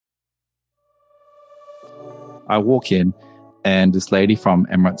I walk in and this lady from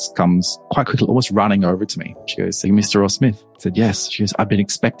Emirates comes quite quickly, almost running over to me. She goes, "Are you Mr. Ross Smith?" I said, "Yes." She goes, "I've been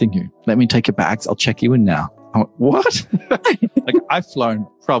expecting you. Let me take your bags. I'll check you in now." I went, "What?" Like, I've flown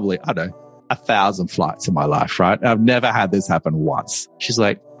probably, I don't know, 1,000 flights in my life, right? I've never had this happen once. She's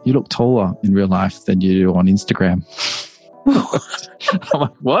like, "You look taller in real life than you do on Instagram." I'm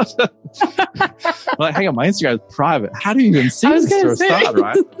like, "What?" I'm like, "Hang on, my Instagram is private. How do you even see this for a start,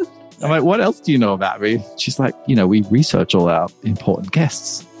 right?" I'm like, "What else do you know about me?" She's like, "We research all our important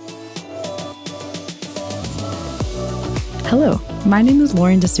guests." Hello, my name is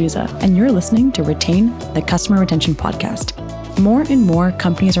Lauren D'Souza, and you're listening to Retain, the Customer Retention Podcast. More and more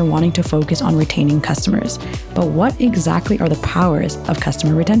companies are wanting to focus on retaining customers, but what exactly are the powers of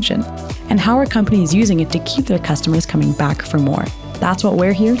customer retention? And how are companies using it to keep their customers coming back for more? That's what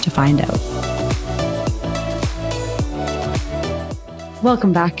we're here to find out.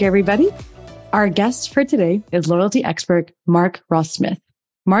 Welcome back, everybody. Our guest for today is loyalty expert Mark Ross Smith.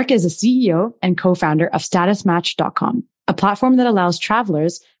 Mark is a CEO and co-founder of StatusMatch.com, a platform that allows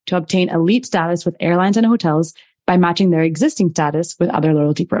travelers to obtain elite status with airlines and hotels by matching their existing status with other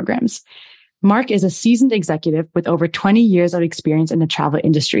loyalty programs. Mark is a seasoned executive with over 20 years of experience in the travel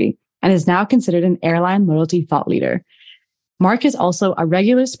industry and is now considered an airline loyalty thought leader. Mark is also a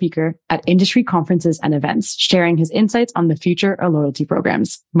regular speaker at industry conferences and events, sharing his insights on the future of loyalty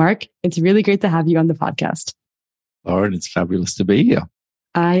programs. Mark, it's really great to have you on the podcast. Lauren, it's fabulous to be here.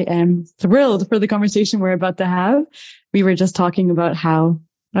 I am thrilled for the conversation we're about to have. We were just talking about how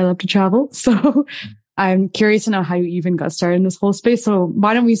I love to travel. So I'm curious to know how you even got started in this whole space. So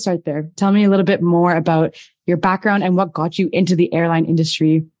why don't we start there? Tell me a little bit more about your background and what got you into the airline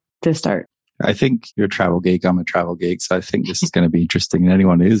industry to start. I think you're a travel geek. I'm a travel geek. So I think this is going to be interesting. And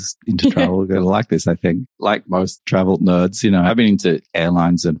anyone who's into travel is going to like this, I think. Like most travel nerds, I've been into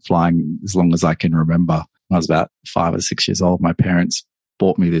airlines and flying as long as I can remember. When I was about 5 or 6 years old, my parents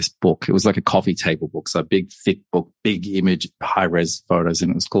bought me this book. It was like a coffee table book. So a big, thick book, big image, high-res photos.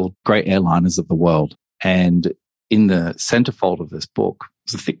 And it was called Great Airliners of the World. And in the centerfold of this book,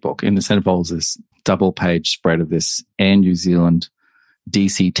 it was a thick book. In the centerfold was this double-page spread of this Air New Zealand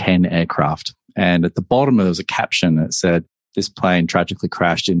DC-10 aircraft. And at the bottom, there was a caption that said, "This plane tragically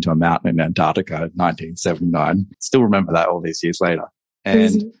crashed into a mountain in Antarctica in 1979. Still remember that all these years later.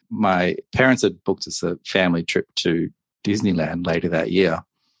 And my parents had booked us a family trip to Disneyland later that year.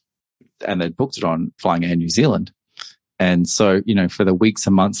 And they'd booked it on flying Air New Zealand. And so, for the weeks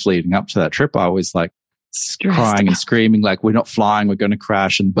and months leading up to that trip, I was like crying and screaming, like, "We're not flying. We're going to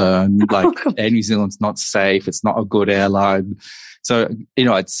crash and burn. Like, Air New Zealand's not safe. It's not a good airline." So,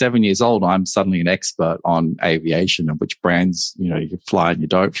 at 7 years old, I'm suddenly an expert on aviation and which brands, you fly and you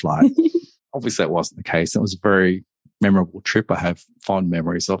don't fly. Obviously, that wasn't the case. It was a very memorable trip. I have fond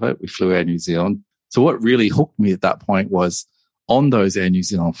memories of it. We flew Air New Zealand. So what really hooked me at that point was on those Air New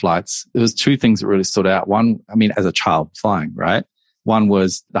Zealand flights, there was two things that really stood out. One, as a child flying, right? One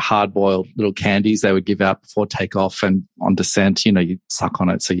was the hard-boiled little candies they would give out before takeoff and on descent. You suck on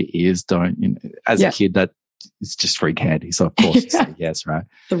it so your ears don't. As a kid, that it's just free candy. So of course you say yes, right?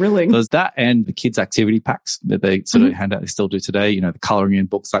 Thrilling. So there's that and the kids' activity packs that they sort of hand out. They still do today. The coloring in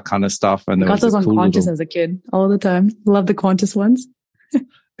books, that kind of stuff. And I got those on Qantas as a kid all the time. Love the Qantas ones.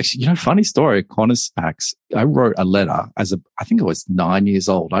 Actually, funny story, Qantas packs. I wrote a letter I think I was 9 years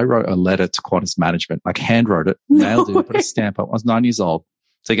old. I wrote a letter to Qantas management, like hand wrote it, mailed it, put a stamp on it. I was 9 years old.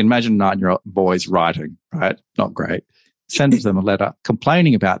 So you can imagine 9-year-old boys writing, right? Not great. Send them a letter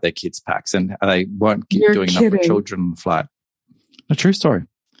complaining about their kids' packs and they weren't doing enough for children on the flight. A true story.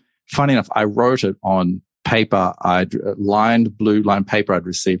 Funny enough, I wrote it on paper. Blue lined paper I'd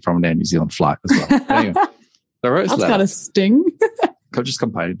received from an Air New Zealand flight as well. Anyway, so I wrote this letter. That's got a sting. I just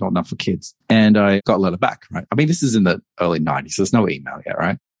complaining, not enough for kids. And I got a letter back, right? This is in the early 90s. So there's no email yet,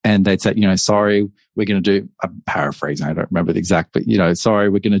 right? And they'd say, sorry, we're going to do, I'm paraphrasing, I don't remember the exact, but, sorry,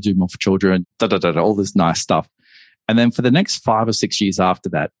 we're going to do more for children, all this nice stuff. And then for the next 5 or 6 years after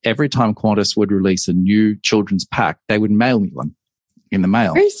that, every time Qantas would release a new children's pack, they would mail me one in the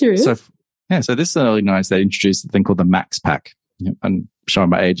mail. Are you serious? So this is the early 90s. They introduced a thing called the Max Pack. I'm showing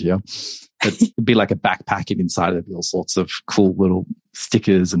my age here. It'd be like a backpack, and inside there'd be all sorts of cool little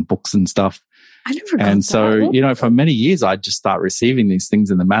stickers and books and stuff. I never got And so, that. For many years, I'd just start receiving these things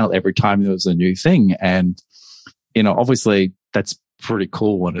in the mail every time there was a new thing. And, obviously that's pretty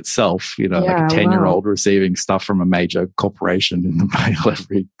cool in itself, like a 10-year-old receiving stuff from a major corporation in the mail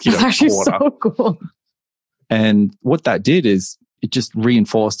every That's actually quarter. So cool. And what that did is it just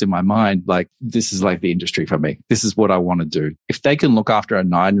reinforced in my mind, like, this is like the industry for me. This is what I want to do. If they can look after a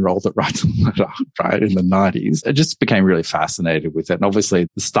 9-year-old that writes a letter, right, in the 90s, I just became really fascinated with it. And obviously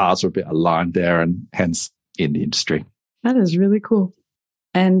the stars were a bit aligned there, and hence in the industry. That is really cool.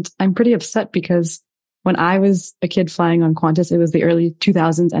 And I'm pretty upset because when I was a kid flying on Qantas, it was the early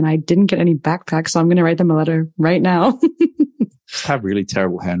 2000s and I didn't get any backpacks. So I'm going to write them a letter right now. Just have really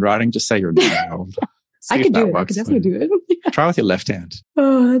terrible handwriting. Just say you're a 9-year-old. I could do it. I could definitely do it. Try with your left hand.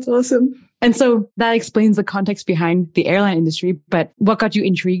 Oh, that's awesome. And so that explains the context behind the airline industry. But what got you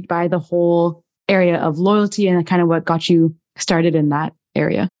intrigued by the whole area of loyalty and kind of what got you started in that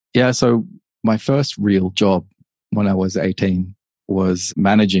area? Yeah. So my first real job when I was 18 was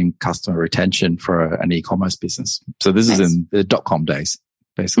managing customer retention for an e-commerce business. So this is in the .com days,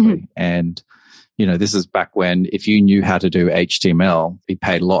 basically. Mm-hmm. And, this is back when if you knew how to do HTML, you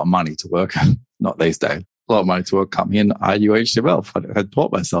paid a lot of money to work. Not these days. A lot of money to work. Come in, I knew HTML. I had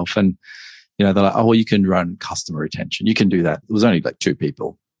taught myself. And, they're like, oh, well, you can run customer retention. You can do that. It was only like 2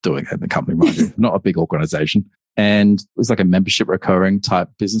 people doing it in the company, mind you. Not a big organization. And it was like a membership recurring type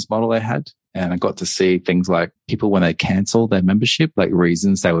business model they had. And I got to see things like people when they cancel their membership, like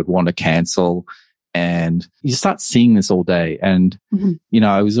reasons they would want to cancel. And you start seeing this all day. And,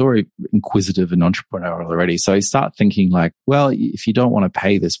 I was already inquisitive and entrepreneurial already. So you start thinking like, well, if you don't want to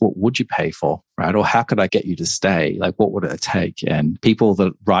pay this, what would you pay for? Right? Or how could I get you to stay? Like, what would it take? And people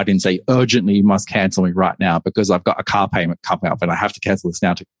that write in say, urgently, you must cancel me right now because I've got a car payment coming up and I have to cancel this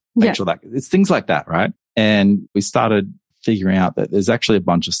now to make sure that it's things like that. Right. And we started figuring out that there's actually a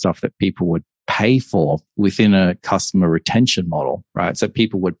bunch of stuff that people would pay for within a customer retention model. Right. So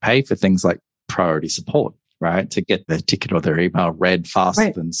people would pay for things like priority support, right? To get their ticket or their email read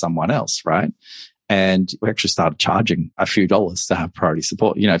faster than someone else, right? And we actually started charging a few dollars to have priority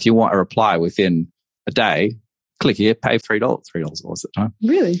support. If you want a reply within a day, click here, pay $3. $3 was at the time.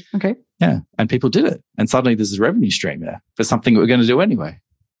 Really? Okay. Yeah. And people did it. And suddenly there's a revenue stream there for something that we're going to do anyway.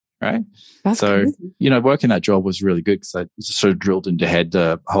 Right. That's crazy. Working that job was really good because I just sort of drilled into head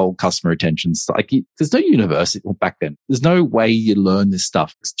the whole customer retention stuff. Like, there's no university back then. There's no way you learn this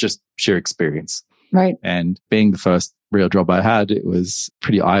stuff. It's just sheer experience. Right. And being the first real job I had, it was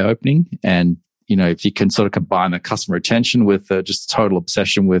pretty eye opening. And, if you can sort of combine the customer retention with just total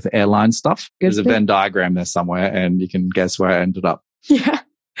obsession with airline stuff, there's a Venn diagram there somewhere and you can guess where I ended up. Yeah.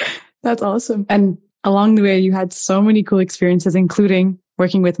 That's awesome. And along the way, you had so many cool experiences, including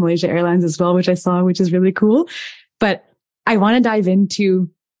working with Malaysia Airlines as well, which I saw, which is really cool. But I want to dive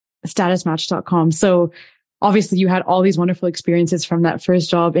into statusmatch.com. So obviously you had all these wonderful experiences from that first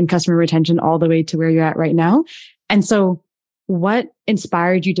job in customer retention all the way to where you're at right now. And so what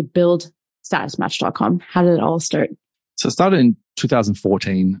inspired you to build statusmatch.com? How did it all start? So it started in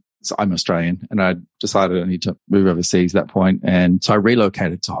 2014. So I'm Australian and I decided I need to move overseas at that point. And so I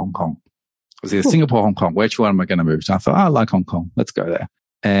relocated to Hong Kong. It was either Singapore, Hong Kong. Which one am I going to move to? I thought, I like Hong Kong. Let's go there.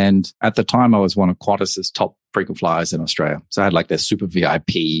 And at the time, I was one of Qantas's top frequent flyers in Australia. So I had like their super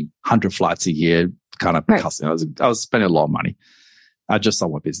VIP, 100 flights a year kind of customer. I was spending a lot of money. I just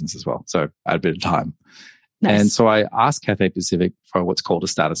sold my business as well. So I had a bit of time. Nice. And so I asked Cathay Pacific for what's called a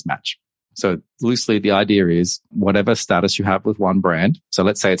status match. So loosely, the idea is whatever status you have with one brand. So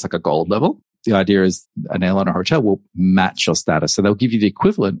let's say it's like a gold level. The idea is an airline or hotel will match your status. So they'll give you the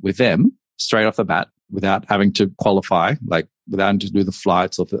equivalent with them straight off the bat without having to qualify, like without having to do the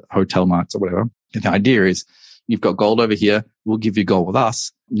flights or the hotel nights or whatever. And the idea is you've got gold over here. We'll give you gold with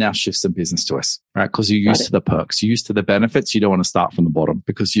us. Now shift some business to us, right? Because you're used to the perks, you're used to the benefits. You don't want to start from the bottom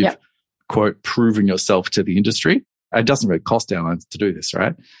because you've, quote, proven yourself to the industry. It doesn't really cost airlines to do this,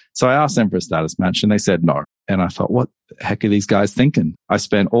 right? So I asked them for a status match and they said no. And I thought, what the heck are these guys thinking? I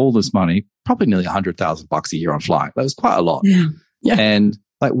spent all this money, probably nearly $100,000 a year on flying. That was quite a lot. Yeah. And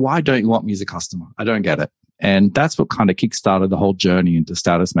like, why don't you want me as a customer? I don't get it. And that's what kind of kickstarted the whole journey into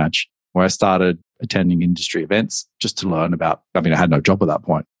Status Match, where I started attending industry events just to learn about, I had no job at that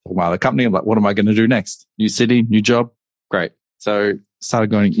point. Wow, the company, I'm like, what am I going to do next? New city, new job. Great. So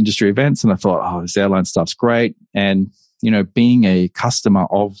started going to industry events and I thought, oh, this airline stuff's great. And, being a customer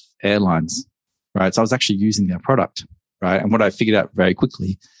of airlines, right? So I was actually using their product, right? And what I figured out very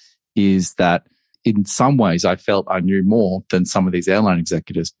quickly is that in some ways I felt I knew more than some of these airline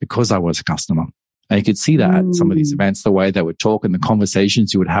executives because I was a customer. And you could see that at some of these events, the way they would talk and the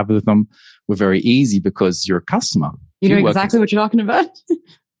conversations you would have with them were very easy because you're a customer. You know exactly what you're talking about.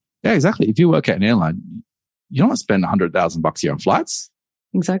 Yeah, exactly. If you work at an airline, you don't spend $100,000 a year on flights.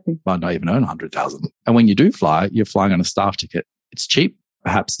 Exactly. Well, not even earn 100,000. And when you do fly, you're flying on a staff ticket. It's cheap,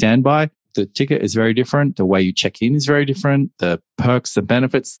 perhaps standby. The ticket is very different. The way you check in is very different. The perks, the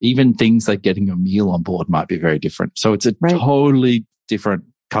benefits, even things like getting a meal on board might be very different. So it's a totally different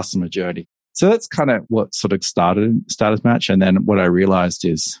customer journey. So that's kind of what sort of started Status Match. And then what I realized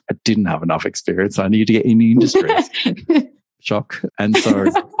is I didn't have enough experience. I needed to get in the industry. Shock. And so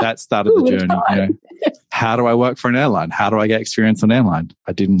that started the journey. how do I work for an airline? How do I get experience on an airline?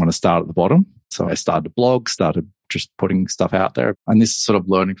 I didn't want to start at the bottom. So I started a blog, started just putting stuff out there. And this is sort of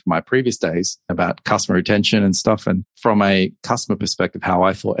learning from my previous days about customer retention and stuff. And from a customer perspective, how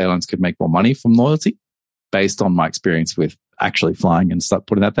I thought airlines could make more money from loyalty based on my experience with actually flying and start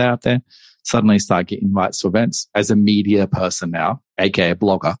putting that out there. Suddenly start getting invites to events as a media person now, aka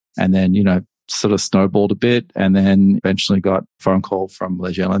blogger. And then, sort of snowballed a bit and then eventually got a phone call from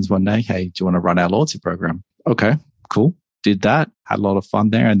Malaysia Airlines one day. Hey, do you want to run our loyalty program? Okay, cool. Did that, had a lot of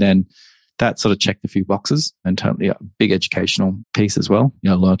fun there. And then that sort of checked a few boxes and totally a big educational piece as well.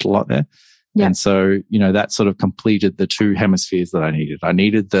 Learned a lot there. Yeah. And so, that sort of completed the two hemispheres that I needed. I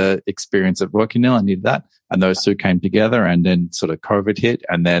needed the experience of working there. I needed that. And those two came together and then sort of COVID hit.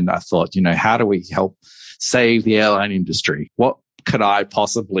 And then I thought, how do we help save the airline industry? What could I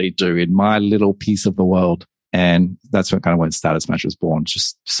possibly do in my little piece of the world? And that's when Status Match was born,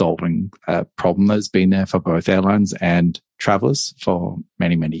 just solving a problem that's been there for both airlines and travelers for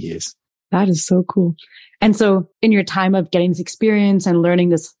many, many years. That is so cool. And so in your time of getting this experience and learning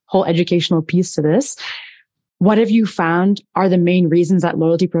this whole educational piece to this, what have you found are the main reasons that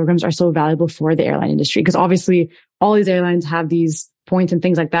loyalty programs are so valuable for the airline industry? Because obviously all these airlines have these points and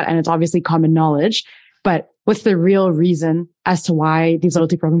things like that, and it's obviously common knowledge. But what's the real reason as to why these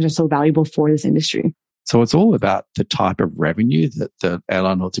loyalty programs are so valuable for this industry? So it's all about the type of revenue that the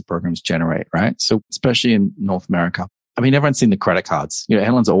airline loyalty programs generate, right? So especially in North America, everyone's seen the credit cards.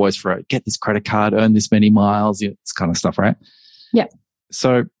 Airlines are always for get this credit card, earn this many miles, this kind of stuff, right? Yeah.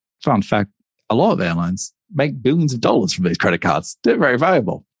 So fun fact, a lot of airlines make billions of dollars from these credit cards. They're very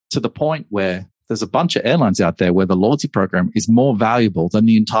valuable to the point where there's a bunch of airlines out there where the loyalty program is more valuable than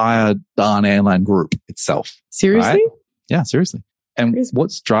the entire darn airline group itself. Seriously? Right? Yeah, seriously. And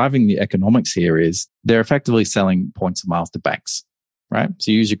what's driving the economics here is they're effectively selling points and miles to banks, right?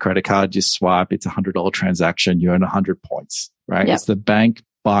 So you use your credit card, you swipe, it's $100 transaction, you earn 100 points, right? Yep. It's the bank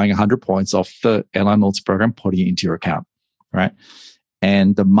buying 100 points off the airline loyalty program, putting it into your account, right?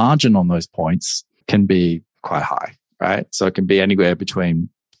 And the margin on those points can be quite high, right? So it can be anywhere between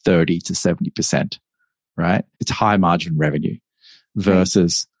 30 to 70%, right? It's high margin revenue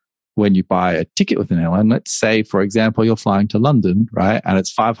versus when you buy a ticket with an airline. Let's say, for example, you're flying to London, right? And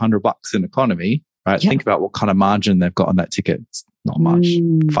it's $500 in economy, right? Yep. Think about what kind of margin they've got on that ticket. It's not much,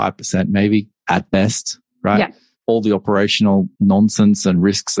 5% maybe at best, right? Yeah. All the operational nonsense and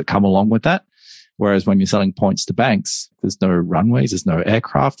risks that come along with that. Whereas when you're selling points to banks, there's no runways, there's no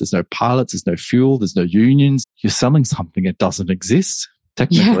aircraft, there's no pilots, there's no fuel, there's no unions. You're selling something that doesn't exist.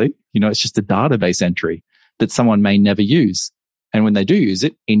 Technically, it's just a database entry that someone may never use. And when they do use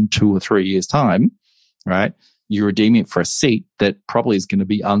it in 2 or 3 years' time, right, you're redeeming it for a seat that probably is going to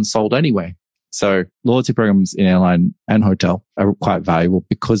be unsold anyway. So loyalty programs in airline and hotel are quite valuable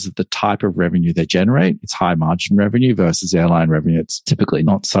because of the type of revenue they generate. It's high margin revenue versus airline revenue. It's typically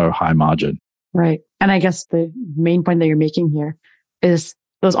not so high margin. Right. And I guess the main point that you're making here is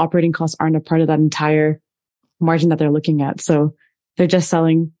those operating costs aren't a part of that entire margin that they're looking at. So they're just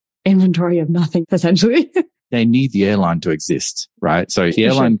selling inventory of nothing, essentially. They need the airline to exist, right? So if the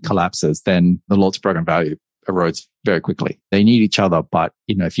airline collapses, then the loyalty program value erodes very quickly. They need each other. But,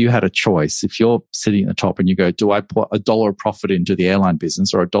 if you had a choice, if you're sitting at the top and you go, do I put $1 profit into the airline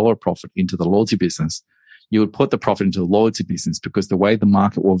business or $1 profit into the loyalty business? You would put the profit into the loyalty business because the way the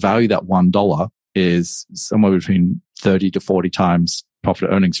market will value that $1 is somewhere between 30 to 40 times profit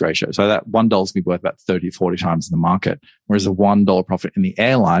earnings ratio. So that $1 is going to be worth about 30 to 40 times in the market. Whereas a $1 profit in the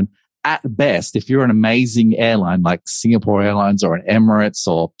airline, at best, if you're an amazing airline like Singapore Airlines or an Emirates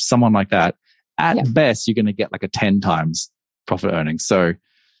or someone like that, at best, you're going to get like a 10 times profit earnings. So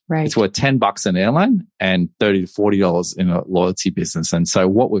it's worth $10 an airline and $30 to $40 in a loyalty business. And so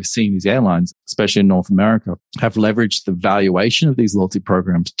what we've seen is airlines, especially in North America, have leveraged the valuation of these loyalty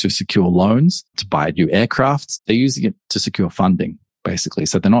programs to secure loans, to buy new aircraft. They're using it to secure funding, basically.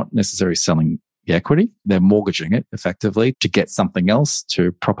 So they're not necessarily selling the equity. They're mortgaging it effectively to get something else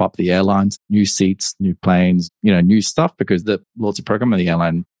to prop up the airlines, new seats, new planes, new stuff, because the loyalty program and the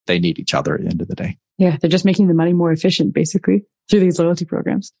airline, they need each other at the end of the day. Yeah, they're just making the money more efficient, basically, through these loyalty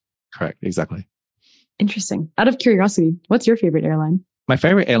programs. Correct, exactly. Interesting. Out of curiosity, what's your favorite airline? My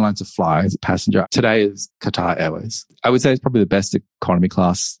favorite airline to fly as a passenger today is Qatar Airways. I would say it's probably the best economy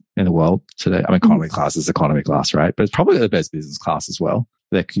class in the world today. Economy class is economy class, right? But it's probably the best business class as well,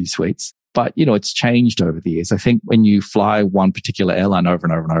 their Q suites. But, it's changed over the years. I think when you fly one particular airline over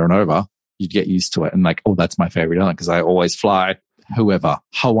and over and over and over, you get used to it. And like, oh, that's my favorite airline because I always fly whoever,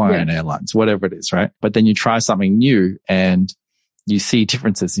 Hawaiian Airlines, whatever it is, right? But then you try something new and you see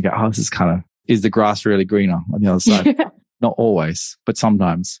differences. You go, oh, is the grass really greener on the other side? Not always, but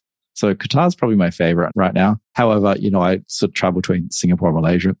sometimes. So Qatar's probably my favorite right now. However, I sort of travel between Singapore and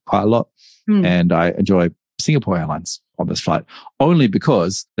Malaysia quite a lot. And I enjoy Singapore Airlines on this flight only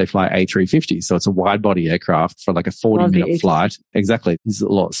because they fly A350. So it's a wide body aircraft for like a 40-minute flight. Exactly. There's a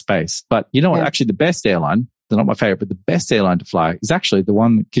lot of space. But you know what? Actually, the best airline, they're not my favorite, but the best airline to fly is actually the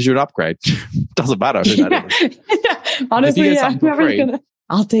one that gives you an upgrade. Doesn't matter who that is. Honestly,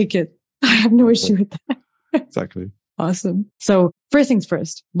 I'll take it. I have no issue with that. Exactly. Awesome. So first things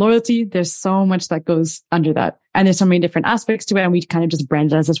first, loyalty, there's so much that goes under that. And there's so many different aspects to it. And we kind of just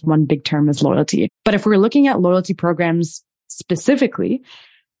branded it as this one big term as loyalty. But if we're looking at loyalty programs specifically,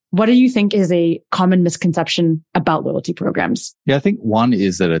 what do you think is a common misconception about loyalty programs? Yeah, I think one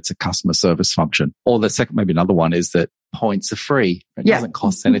is that it's a customer service function. Or the second, maybe another one is that points are free. It doesn't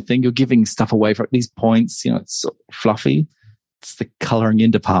cost anything. You're giving stuff away for these points. It's so fluffy. It's the coloring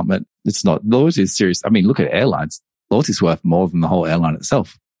in department. It's not. Loyalty is serious. I mean, look at airlines. Loyalty is worth more than the whole airline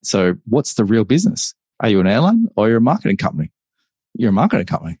itself. So what's the real business? Are you an airline or you're a marketing company? You're a marketing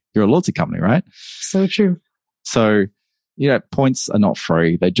company. You're a loyalty company, right? So true. So, points are not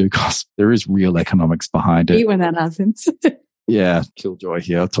free. They do cost. There is real economics behind it. I hate when that happens. Yeah. Killjoy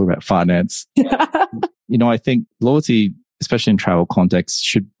here. I'll talk about finance. I think loyalty, especially in travel context,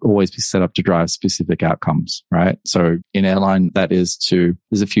 should always be set up to drive specific outcomes, right? So in airline, there's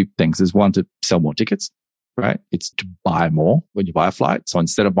a few things. There's one, to sell more tickets. Right? It's to buy more when you buy a flight. So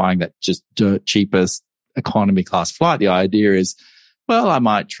instead of buying that just dirt cheapest economy class flight, the idea is, well, I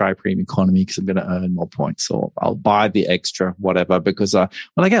might try premium economy because I'm going to earn more points, or I'll buy the extra whatever because I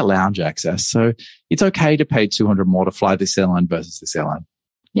get lounge access. So it's okay to pay 200 more to fly this airline versus this airline.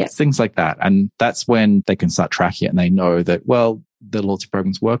 Yeah. Things like that. And that's when they can start tracking it and they know that, well, the loyalty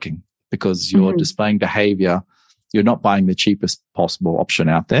program's working because you're displaying behavior. You're not buying the cheapest possible option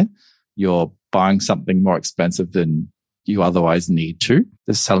out there. You're buying something more expensive than you otherwise need to.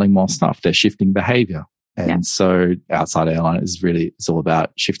 They're selling more stuff. They're shifting behavior. And so outside airline it's all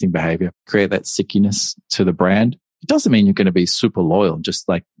about shifting behavior, create that stickiness to the brand. It doesn't mean you're going to be super loyal, just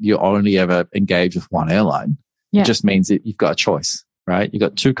like you only ever engage with one airline. It just means that you've got a choice, right? You've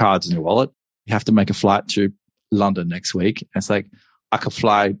got 2 cards in your wallet. You have to make a flight to London next week. And it's like, I could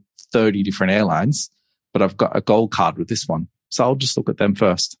fly 30 different airlines, but I've got a gold card with this one. So I'll just look at them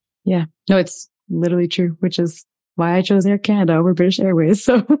first. Yeah. No, it's literally true, which is why I chose Air Canada over British Airways.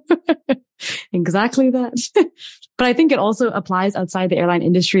 So exactly that. But I think it also applies outside the airline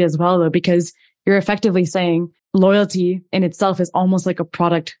industry as well, though, because you're effectively saying loyalty in itself is almost like a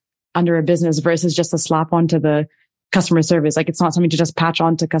product under a business versus just a slap onto the customer service. Like it's not something to just patch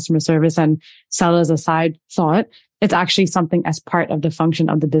on to customer service and sell as a side thought. It's actually something as part of the function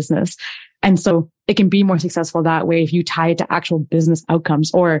of the business. And so it can be more successful that way if you tie it to actual business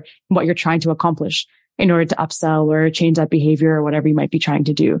outcomes or what you're trying to accomplish in order to upsell or change that behavior or whatever you might be trying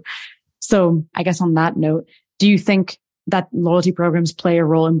to do. So I guess on that note, do you think that loyalty programs play a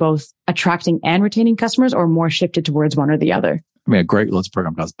role in both attracting and retaining customers or more shifted towards one or the other? I mean, a great loyalty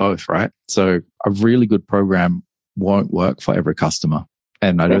program does both, right? So a really good program won't work for every customer.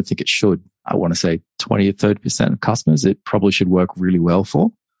 And I don't think it should. I want to say 20 or 30% of customers, it probably should work really well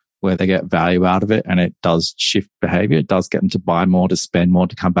for, where they get value out of it and it does shift behavior. It does get them to buy more, to spend more,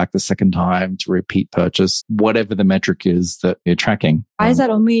 to come back the second time, to repeat purchase, whatever the metric is that you're tracking. Why is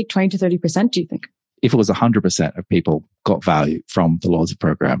that only 20 to 30%, do you think? If it was 100% of people got value from the loyalty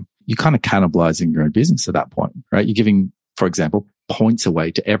program, you're kind of cannibalizing your own business at that point, right? You're giving, for example, points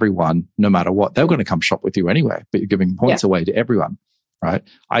away to everyone, no matter what. They're going to come shop with you anyway, but you're giving points away to everyone. Right?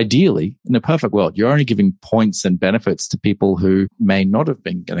 Ideally, in a perfect world, you're only giving points and benefits to people who may not have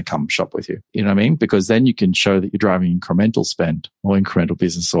been going to come shop with you. You know what I mean? Because then you can show that you're driving incremental spend or incremental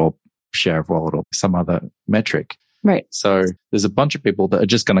business or share of wallet or some other metric. Right. So there's a bunch of people that are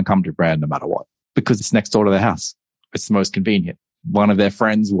just going to come to your brand no matter what, because it's next door to their house. It's the most convenient. One of their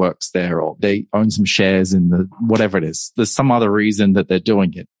friends works there or they own some shares in the whatever it is. There's some other reason that they're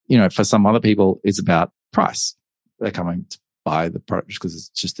doing it. For some other people, it's about price. They're coming to buy the product because it's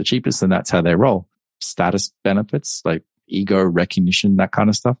just the cheapest and that's how they roll. Status benefits like ego recognition, that kind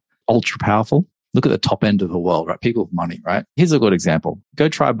of stuff. Ultra powerful. Look at the top end of the world, right? People with money, right? Here's a good example. Go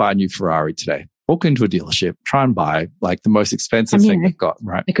try buy a new Ferrari today. Walk into a dealership, try and buy like the most expensive thing they've got,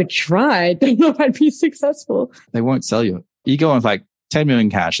 right? I could try. I don't know if I'd be successful. They won't sell you. You go with like 10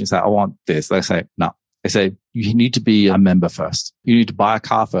 million cash and say, I want this. They say, no. They say, you need to be a member first. You need to buy a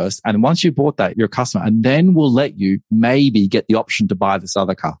car first. And once you bought that, you're a customer. And then we'll let you maybe get the option to buy this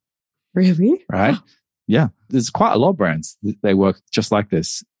other car. Really? Right? Yeah. There's quite a lot of brands that they work just like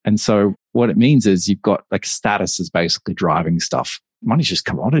this. And so what it means is you've got like status is basically driving stuff. Money's just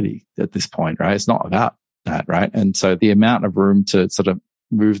commodity at this point, right? It's not about that, right? And so the amount of room to sort of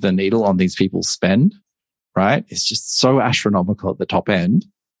move the needle on these people's spend, right? It's just so astronomical at the top end.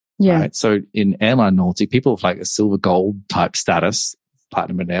 Yeah. Right. So in airline loyalty, people with like a silver gold type status,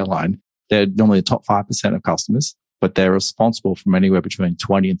 platinum and airline, they're normally the top 5% of customers, but they're responsible for anywhere between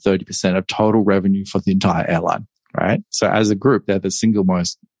 20 and 30% of total revenue for the entire airline. Right. So as a group, they're the single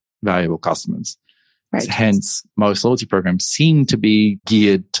most valuable customers. Right. So hence, most loyalty programs seem to be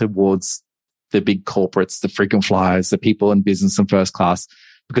geared towards the big corporates, the frequent flyers, the people in business and first class,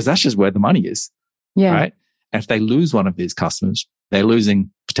 because that's just where the money is. Yeah. Right. And if they lose one of these customers, they're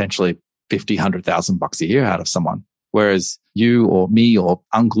losing potentially $50,000, $100,000 a year out of someone. Whereas you or me or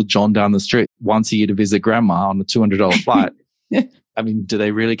Uncle John down the street once a year to visit grandma on a $200 flight. I mean, do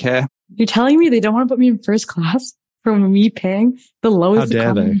they really care? You're telling me they don't want to put me in first class from me paying the lowest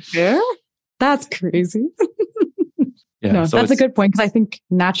economy fare? That's crazy. Yeah, no, so that's a good point, because I think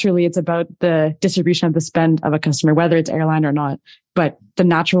naturally it's about the distribution of the spend of a customer, whether it's airline or not, but the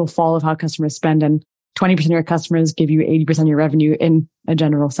natural fall of how customers spend, and 20% of your customers give you 80% of your revenue in a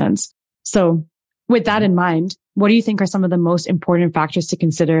general sense. So with that in mind, what do you think are some of the most important factors to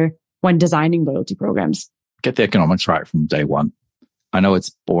consider when designing loyalty programs? Get the economics right from day one. I know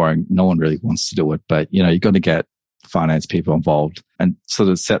it's boring. No one really wants to do it, but you've got to get finance people involved and sort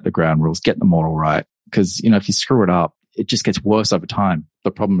of set the ground rules, get the model right. Because, if you screw it up, it just gets worse over time.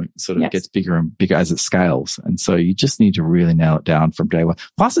 The problem sort of gets bigger and bigger as it scales. And so you just need to really nail it down from day one.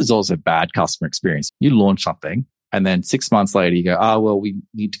 Plus, it's also bad customer experience. You launch something and then 6 months later you go, well, we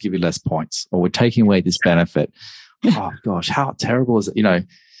need to give you less points, or we're taking away this benefit. Oh gosh, how terrible is it?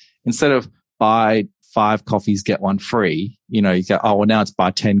 Instead of buy 5 coffees, get one free, you go, well, now it's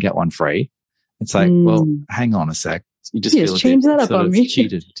buy 10, get one free. It's like, well, hang on a sec. You just feel change that up on me.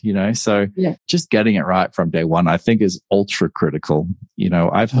 Cheated, So just getting it right from day one, I think, is ultra critical.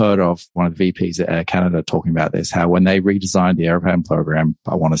 I've heard of one of the VPs at Air Canada talking about this, how when they redesigned the airplane program,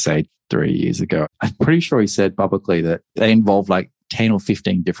 I want to say 3 years ago, I'm pretty sure he said publicly that they involved like 10 or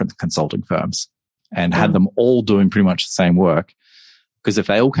 15 different consulting firms and had them all doing pretty much the same work. Because if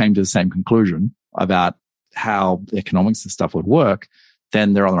they all came to the same conclusion about how the economics and stuff would work,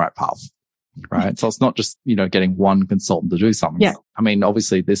 then they're on the right path. Right. So it's not just, getting one consultant to do something. Yeah. I mean,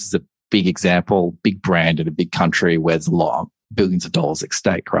 obviously this is a big example, big brand in a big country where there's a lot of billions of dollars at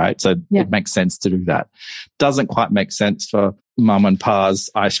stake. Right. So it makes sense to do that. Doesn't quite make sense for mum and pa's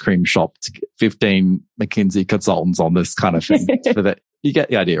ice cream shop to get 15 McKinsey consultants on this kind of thing. For that. You get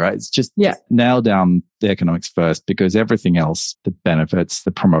the idea, right? It's just nail down the economics first, because everything else, the benefits,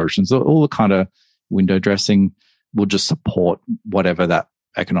 the promotions, all the kind of window dressing will just support whatever that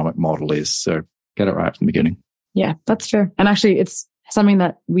economic model is. So get it right from the beginning. Yeah, that's fair. And actually, it's something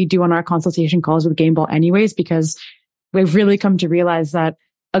that we do on our consultation calls with Gameball anyways, because we've really come to realize that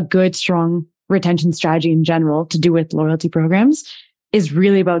a good, strong retention strategy in general to do with loyalty programs is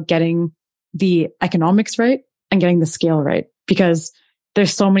really about getting the economics right and getting the scale right. Because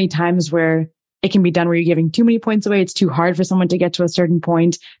there's so many times where it can be done where you're giving too many points away. It's too hard for someone to get to a certain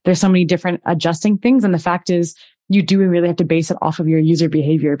point. There's so many different adjusting things. And the fact is, you do really have to base it off of your user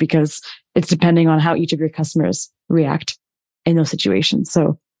behavior, because it's depending on how each of your customers react in those situations.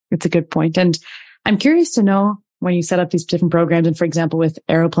 So it's a good point. And I'm curious to know, when you set up these different programs, and for example, with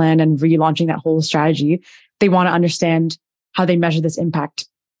Aeroplan and relaunching that whole strategy, they want to understand how they measure this impact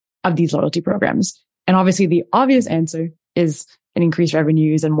of these loyalty programs. And obviously the obvious answer is an increased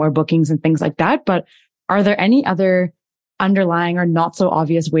revenues and more bookings and things like that. But are there any other underlying or not so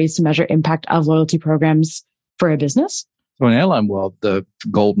obvious ways to measure impact of loyalty programs for a business? So in airline world, the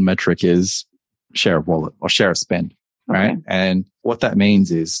golden metric is share of wallet or share of spend, right? And what that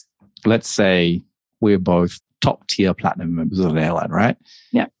means is, let's say we're both top tier platinum members of an airline, right?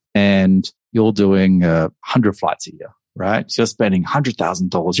 Yeah. And you're doing 100 flights a year, right? So you're spending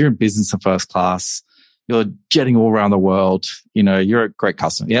 $100,000. You're in business and first class. You're jetting all around the world. You're a great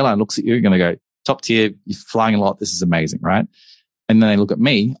customer. The airline looks at you, you're going to go, top tier, you're flying a lot. This is amazing, right? And then they look at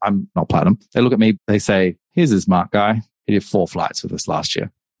me. I'm not platinum. They look at me. They say, here's this Mark guy. He did 4 flights with us last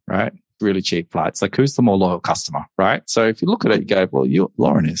year, right? Really cheap flights. Like, who's the more loyal customer, right? So if you look at it, you go, well,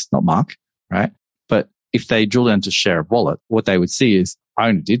 Lauren is, not Mark, right? But if they drill down to share of wallet, what they would see is, I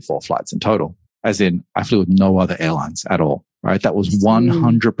only did 4 flights in total. As in, I flew with no other airlines at all, right? That was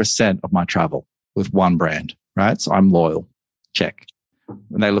 100% of my travel with one brand, right? So I'm loyal. Check.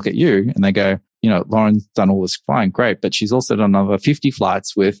 When they look at you and they go, Lauren's done all this flying, great, but she's also done another 50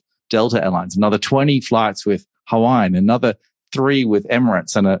 flights with Delta Airlines, another 20 flights with Hawaiian, another 3 with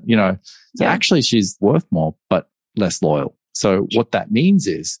Emirates, and so actually she's worth more, but less loyal. So what that means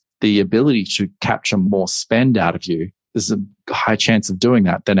is the ability to capture more spend out of you, there's a high chance of doing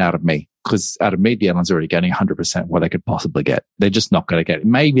that than out of me, because out of me, the airline's already getting 100% what they could possibly get. They're just not going to get it.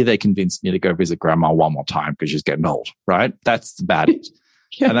 Maybe they convinced me to go visit grandma one more time because she's getting old, right? That's about it.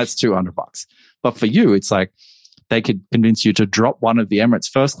 Yeah. And that's $200. But for you, it's like they could convince you to drop one of the Emirates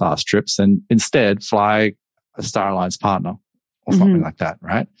first class trips and instead fly a Star Alliance partner or something like that,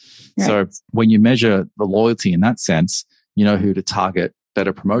 right? So when you measure the loyalty in that sense, you know who to target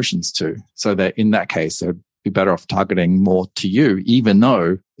better promotions to. So that in that case, they'd be better off targeting more to you, even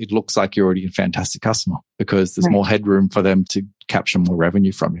though it looks like you're already a fantastic customer, because there's more headroom for them to capture more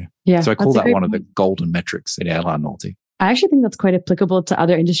revenue from you. Yeah, so I call that one of the golden metrics in airline loyalty. I actually think that's quite applicable to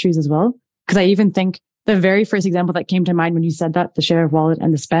other industries as well. Because I even think the very first example that came to mind when you said that, the share of wallet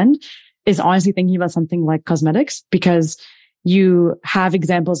and the spend, is honestly thinking about something like cosmetics, because you have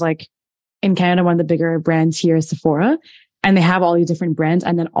examples like in Canada, one of the bigger brands here is Sephora, and they have all these different brands.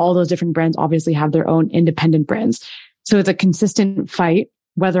 And then all those different brands obviously have their own independent brands. So it's a consistent fight,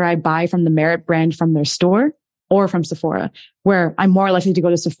 whether I buy from the Merit brand from their store or from Sephora, where I'm more likely to go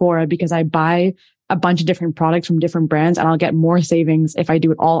to Sephora because I buy a bunch of different products from different brands and I'll get more savings if I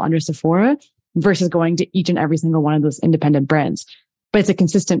do it all under Sephora versus going to each and every single one of those independent brands. But it's a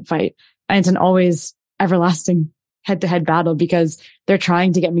consistent fight, and it's an always everlasting head-to-head battle because they're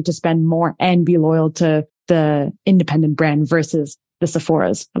trying to get me to spend more and be loyal to the independent brand versus the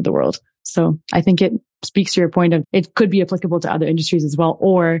Sephoras of the world. So I think it speaks to your point of it could be applicable to other industries as well,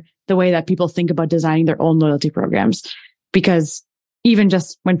 or the way that people think about designing their own loyalty programs. Because even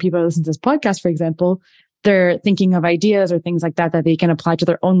just when people listen to this podcast, for example, they're thinking of ideas or things like that they can apply to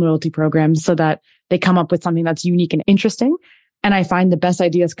their own loyalty programs so that they come up with something that's unique and interesting. And I find the best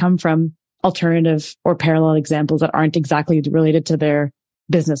ideas come from alternative or parallel examples that aren't exactly related to their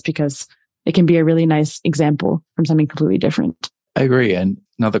business, because it can be a really nice example from something completely different. I agree. And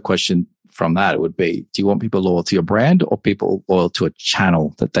another question from that would be, do you want people loyal to your brand or people loyal to a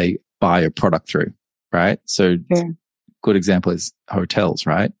channel that they buy a product through, right? So good example is hotels,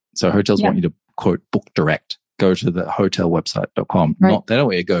 right? So hotels want you to quote book direct, go to the hotelwebsite.com. Right. They don't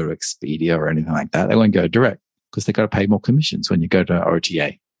want you to go to Expedia or anything like that. They want to go direct because they got to pay more commissions when you go to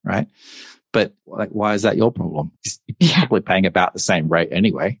OTA, right? But like, why is that your problem? You're probably paying about the same rate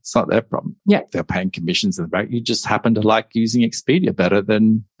anyway. It's not their problem. Yeah. They're paying commissions in the back. You just happen to like using Expedia better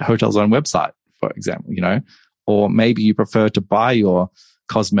than a hotel's own website, for example, you know, or maybe you prefer to buy your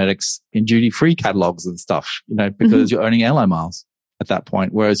cosmetics in duty-free catalogs and stuff, you know, because you're earning airline miles at that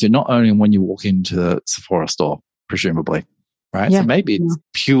point, whereas you're not earning when you walk into the Sephora store, presumably, right? So maybe it's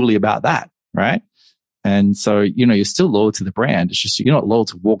purely about that, right? And so, you know, you're still loyal to the brand. It's just you're not loyal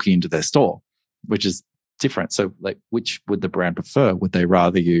to walking into their store, which is different. So like, which would the brand prefer? Would they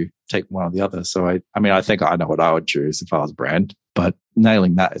rather you take one or the other? So I mean, I think I know what I would choose if I was a brand, but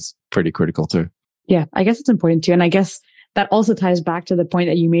nailing that is pretty critical too. Yeah, I guess it's important too. And I guess that also ties back to the point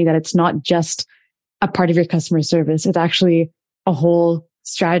that you made that it's not just a part of your customer service. It's actually a whole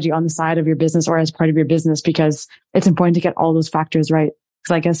strategy on the side of your business or as part of your business, because it's important to get all those factors right.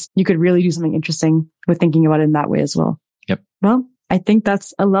 Because I guess you could really do something interesting with thinking about it in that way as well. Yep. Well, I think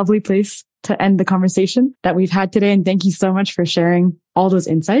that's a lovely place to end the conversation that we've had today. And thank you so much for sharing all those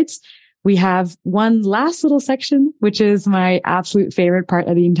insights. We have one last little section, which is my absolute favorite part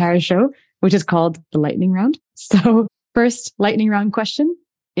of the entire show, which is called the lightning round. So first lightning round question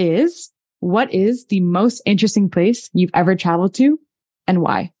is, what is the most interesting place you've ever traveled to and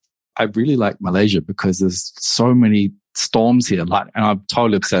why? I really like Malaysia because there's so many storms here. And I'm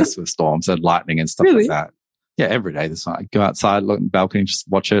totally obsessed with storms and lightning and stuff like that. Yeah, every day this one. I go outside, look at the balcony, just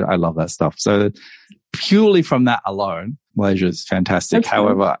watch it. I love that stuff. So purely from that alone, Malaysia is fantastic.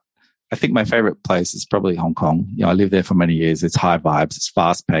 However, I think my favorite place is probably Hong Kong. You know, I lived there for many years. It's high vibes. It's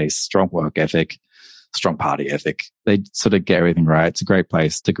fast paced, strong work ethic, strong party ethic. They sort of get everything right. It's a great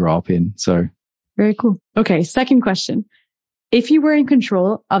place to grow up in. So very cool. Okay. Second question. If you were in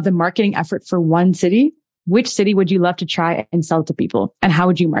control of the marketing effort for one city, which city would you love to try and sell to people? And how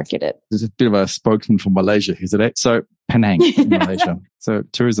would you market it? There's a bit of a spokesman from Malaysia here today. So Penang in Malaysia. So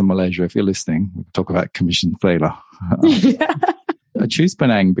Tourism Malaysia, if you're listening, we can talk about commission later. I choose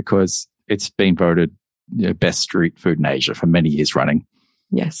Penang because it's been voted best street food in Asia for many years running.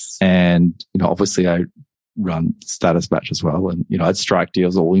 Yes. And, obviously I run Status Match as well. And, I'd strike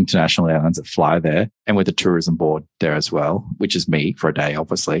deals, all international airlines that fly there and with the tourism board there as well, which is me for a day,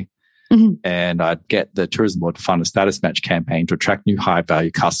 obviously. Mm-hmm. And I'd get the tourism board to fund a Status Match campaign to attract new high value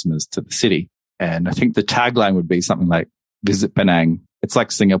customers to the city. And I think the tagline would be something like, visit Penang. It's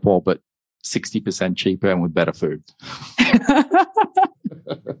like Singapore, but 60% cheaper and with better food.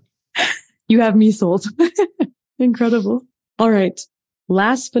 You have me sold. Incredible. All right.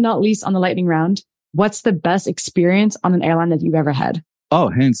 Last but not least on the lightning round, what's the best experience on an airline that you've ever had? Oh,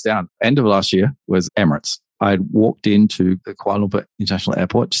 hands down. End of last year was Emirates. I walked into the Kuala Lumpur International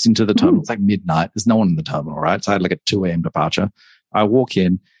Airport, just into the terminal. It's like midnight. There's no one in the terminal, right? So I had like a 2 a.m. departure. I walk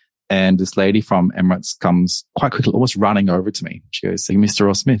in and this lady from Emirates comes quite quickly, almost running over to me. She goes, "Hey, Mr.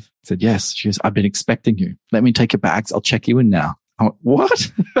 Ross Smith." I said, "Yes." She goes, "I've been expecting you. Let me take your bags. I'll check you in now." I went,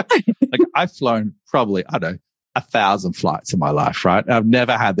 "What?" Like I've flown probably, I don't know, 1,000 flights in my life, right? I've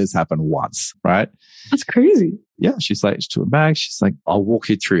never had this happen once, right? That's crazy. Yeah, she's like, she took a bag. She's like, "I'll walk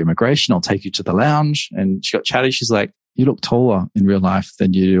you through immigration. I'll take you to the lounge." And she got chatty. She's like, "You look taller in real life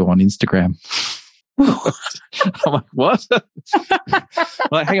than you do on Instagram." I'm like, "What?" I'm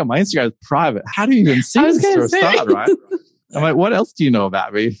like, "Hang on, my Instagram is private. How do you even see this for a start, right?" I'm like, "What else do you know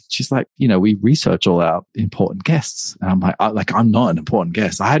about me?" She's like, "We research all our important guests." And I'm like, I'm not an important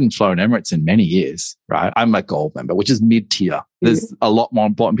guest. I hadn't flown Emirates in many years, right? I'm a gold member, which is mid-tier. There's a lot more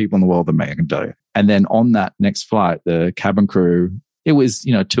important people in the world than me, I can tell you. And then on that next flight, the cabin crew, it was,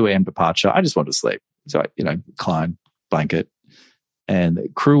 2 a.m. departure. I just wanted to sleep. So, recline, blanket. And the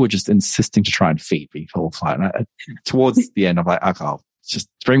crew were just insisting to try and feed me the whole flight. And towards the end, I'm like, "Okay, just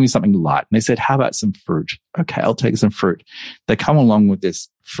bring me something light." And they said, "How about some fruit?" "Okay, I'll take some fruit." They come along with this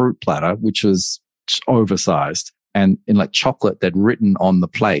fruit platter, which was oversized. And in like chocolate, they'd written on the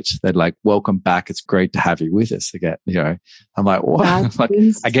plate, they'd like, "Welcome back. It's great to have you with us again." I'm like, "What?" I'm like,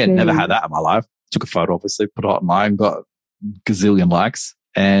 again, never had that in my life. Took a photo, obviously, put it online, got a gazillion likes.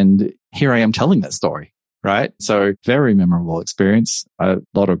 And here I am telling that story. Right. So very memorable experience. A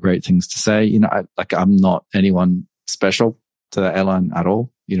lot of great things to say. I'm not anyone special to the airline at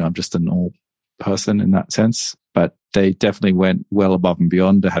all. I'm just a normal person in that sense, but they definitely went well above and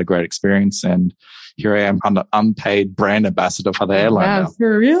beyond. They had a great experience. And here I am, I'm the unpaid brand ambassador for the airline now.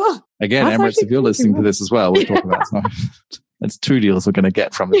 For real? Again, That's Emirates, if you're listening to this as well, we'll talk about it. That's 2 deals we're going to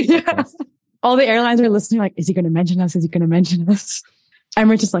get from this podcast. All the airlines are listening like, is he going to mention us? Is he going to mention us?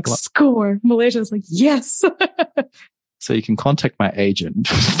 Emirates is like, score. Malaysia is like, yes. So you can contact my agent.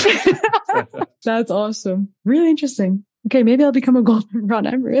 That's awesome. Really interesting. Okay, maybe I'll become a gold member on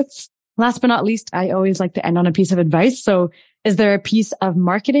Emirates. Last but not least, I always like to end on a piece of advice. So is there a piece of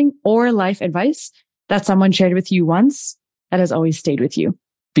marketing or life advice that someone shared with you once that has always stayed with you?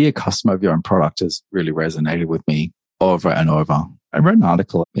 Be a customer of your own product has really resonated with me over and over. I read an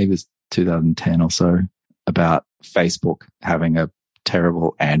article, maybe it was 2010 or so, about Facebook having a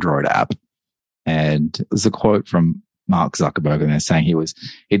terrible Android app. And there's a quote from Mark Zuckerberg, and they're saying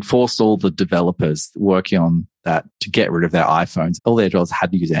he'd forced all the developers working on that to get rid of their iPhones. All their developers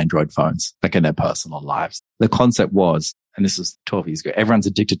had to use Android phones, like in their personal lives. The concept was, and this was 12 years ago, everyone's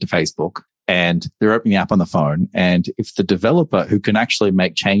addicted to Facebook and they're opening the app on the phone. And if the developer who can actually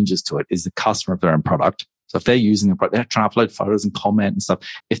make changes to it is the customer of their own product, so if they're using the product, they're trying to upload photos and comment and stuff.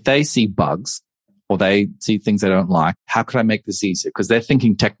 If they see bugs, or they see things they don't like, how could I make this easier? Because they're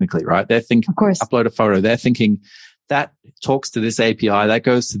thinking technically, right? They're thinking, of course, upload a photo. They're thinking that talks to this API, that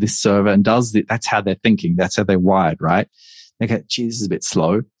goes to this server and does it. That's how they're thinking. That's how they're wired, right? They go, "Gee, this is a bit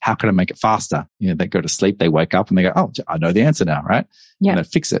slow. How can I make it faster?" They go to sleep, they wake up and they go, "Oh, I know the answer now," right? Yeah. And they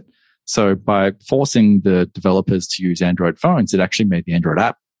fix it. So by forcing the developers to use Android phones, it actually made the Android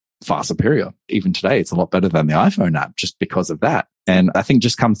app far superior. Even today, it's a lot better than the iPhone app just because of that. And I think it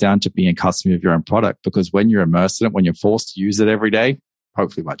just comes down to being a customer of your own product, because when you're immersed in it, when you're forced to use it every day,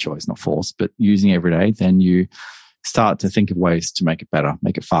 hopefully by choice, not forced, but using it every day, then you start to think of ways to make it better,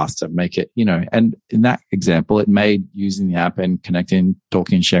 make it faster, make it, and in that example, it made using the app and connecting,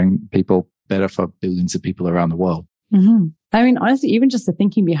 talking and sharing people better for billions of people around the world. Mm-hmm. I mean, honestly, even just the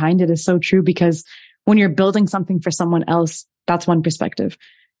thinking behind it is so true, because when you're building something for someone else, that's one perspective.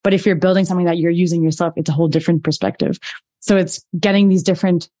 But if you're building something that you're using yourself, it's a whole different perspective. So it's getting these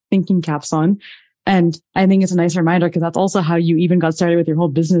different thinking caps on. And I think it's a nice reminder, because that's also how you even got started with your whole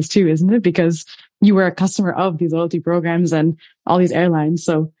business too, isn't it? Because you were a customer of these loyalty programs and all these airlines.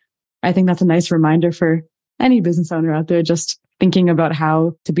 So I think that's a nice reminder for any business owner out there, just thinking about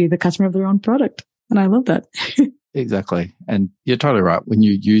how to be the customer of their own product. And I love that. Exactly. And you're totally right. When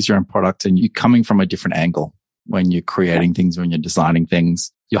you use your own product and you're coming from a different angle, when you're creating things, when you're designing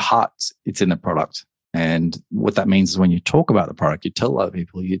things, your heart, it's in the product. And what that means is when you talk about the product, you tell other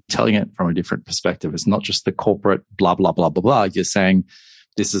people, you're telling it from a different perspective. It's not just the corporate blah, blah, blah, blah, blah. You're saying,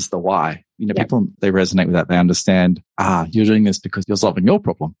 this is the why. People, they resonate with that. They understand, you're doing this because you're solving your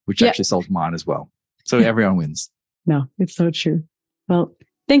problem, which actually solves mine as well. So everyone wins. No, it's so true. Well,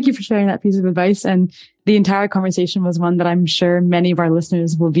 thank you for sharing that piece of advice. And the entire conversation was one that I'm sure many of our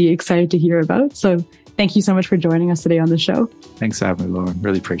listeners will be excited to hear about. So thank you so much for joining us today on the show. Thanks for having me, Lauren.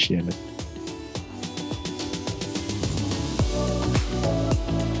 Really appreciate it.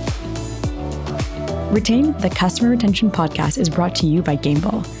 Retain the Customer Retention Podcast is brought to you by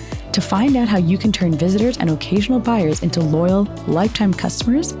Gameball. To find out how you can turn visitors and occasional buyers into loyal, lifetime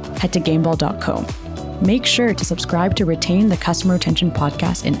customers, head to gameball.co. Make sure to subscribe to Retain the Customer Retention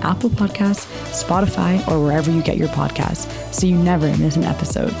Podcast in Apple Podcasts, Spotify, or wherever you get your podcasts, so you never miss an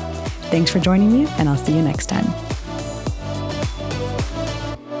episode. Thanks for joining me, and I'll see you next time.